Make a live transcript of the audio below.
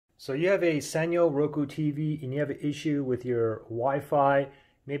So you have a Sanyo Roku TV and you have an issue with your Wi-Fi.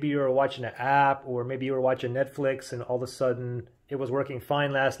 Maybe you were watching an app, or maybe you were watching Netflix and all of a sudden it was working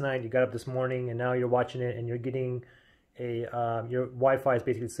fine last night. You got up this morning and now you're watching it and you're getting a, your Wi-Fi is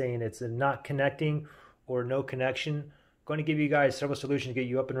basically saying it's not connecting or no connection. I'm going to give you guys several solutions to get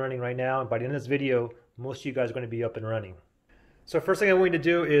you up and running right now. And by the end of this video, most of you guys are going to be up and running. So first thing I want you to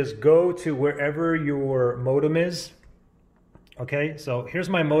do is go to wherever your modem is. Okay, so here's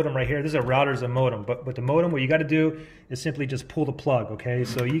my modem right here. This is a router, is a modem, but with the modem, what you got to do is simply just pull the plug. Okay,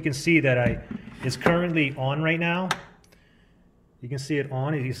 so you can see that it's currently on right now. You can see it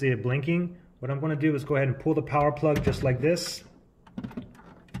on. You can see it blinking. What I'm going to do is go ahead and pull the power plug just like this.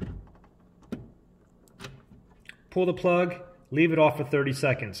 Pull the plug, leave it off for 30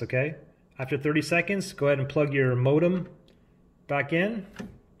 seconds. Okay, after 30 seconds, go ahead and plug your modem back in.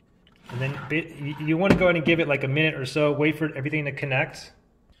 And then you want to go ahead and give it like a minute or so, wait for everything to connect.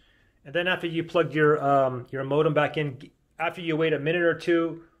 And then after you plug your modem back in, after you wait a minute or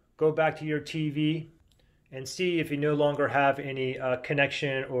two, go back to your TV and see if you no longer have any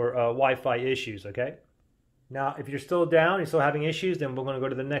connection or Wi-Fi issues, okay? Now, if you're still down, you're still having issues, then we're going to go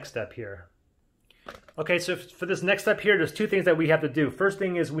to the next step here. Okay, so for this next step here, there's two things that we have to do. First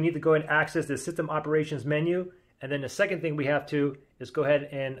thing is we need to go ahead and access the System Operations menu. And then the second thing we have to is go ahead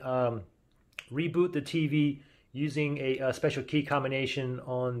and reboot the TV using a special key combination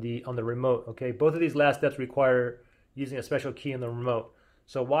on the remote. Okay, both of these last steps require using a special key on the remote.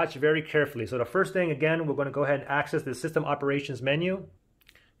 So watch very carefully. So the first thing, again, we're going to go ahead and access the System Operations menu.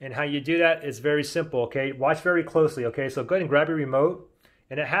 And how you do that is very simple. Okay, watch very closely. Okay, so go ahead and grab your remote,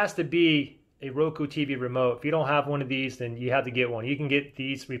 and it has to be a Roku TV remote. If you don't have one of these, then you have to get one. You can get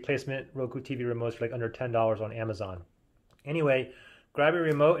these replacement Roku TV remotes for like under $10 on Amazon. Anyway, grab your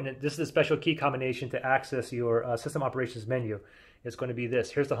remote, and this is a special key combination to access your System Operations menu. It's going to be this.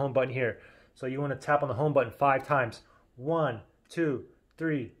 Here's the home button here. So you want to tap on the home button 5 times. 1, 2,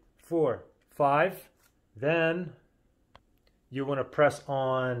 3, 4, 5. Then you want to press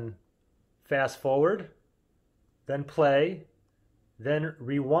on fast forward, then play, then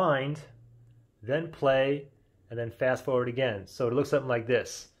rewind, then play, and then fast forward again. So it looks something like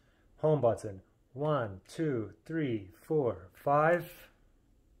this. Home button, 1, 2, 3, 4, 5.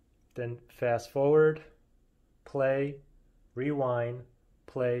 Then fast forward, play, rewind,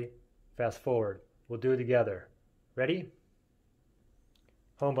 play, fast forward. We'll do it together. Ready?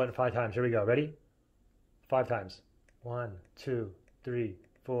 Home button 5 times. Here we go. Ready? 5 times. 1, 2, 3,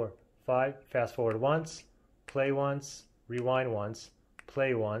 4, 5. Fast forward once, play once, rewind once,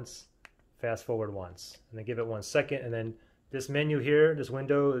 play once, fast forward once, and then give it 1 second, and then this menu here, this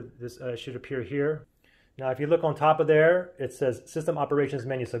window, this should appear here. Now if you look on top of there, it says System Operations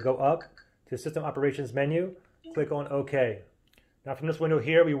menu, so go up to System Operations menu, click on OK. Now from this window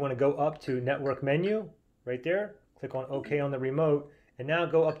here, we want to go up to Network menu, right there, click on OK on the remote, and now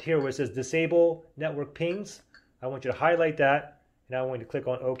go up here where it says Disable Network Pings. I want you to highlight that, and I want you to click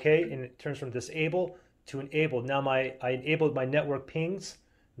on OK, and it turns from Disable to Enabled. Now I enabled my network pings.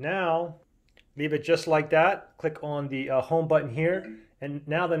 Now leave it just like that. Click on the home button here. And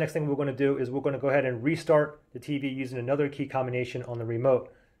now the next thing we're going to do is we're going to go ahead and restart the TV using another key combination on the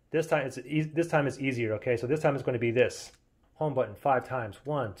remote. This time it's easier, okay? So this time it's going to be this. Home button 5 times.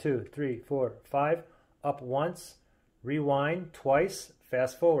 1, 2, 3, 4, 5. Up once. Rewind twice.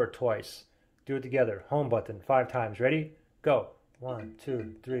 Fast forward twice. Do it together. Home button 5 times. Ready? Go. 1,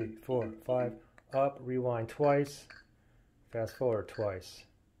 2, 3, 4, 5. Up. Rewind twice. Fast forward twice.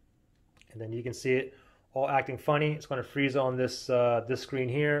 And then you can see it all acting funny. It's going to freeze on this this screen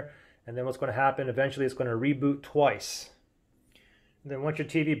here, and then what's going to happen eventually, it's going to reboot twice. And then once your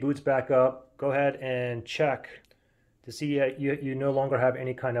TV boots back up, go ahead and check to see you no longer have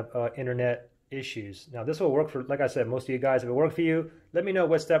any kind of internet issues. Now this will work for, like I said, most of you guys. If it worked for you, let me know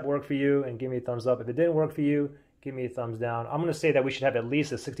what step worked for you and give me a thumbs up. If it didn't work for you, give me a thumbs down. I'm going to say that we should have at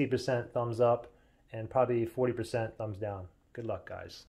least a 60% thumbs up and probably 40% thumbs down. Good luck, guys.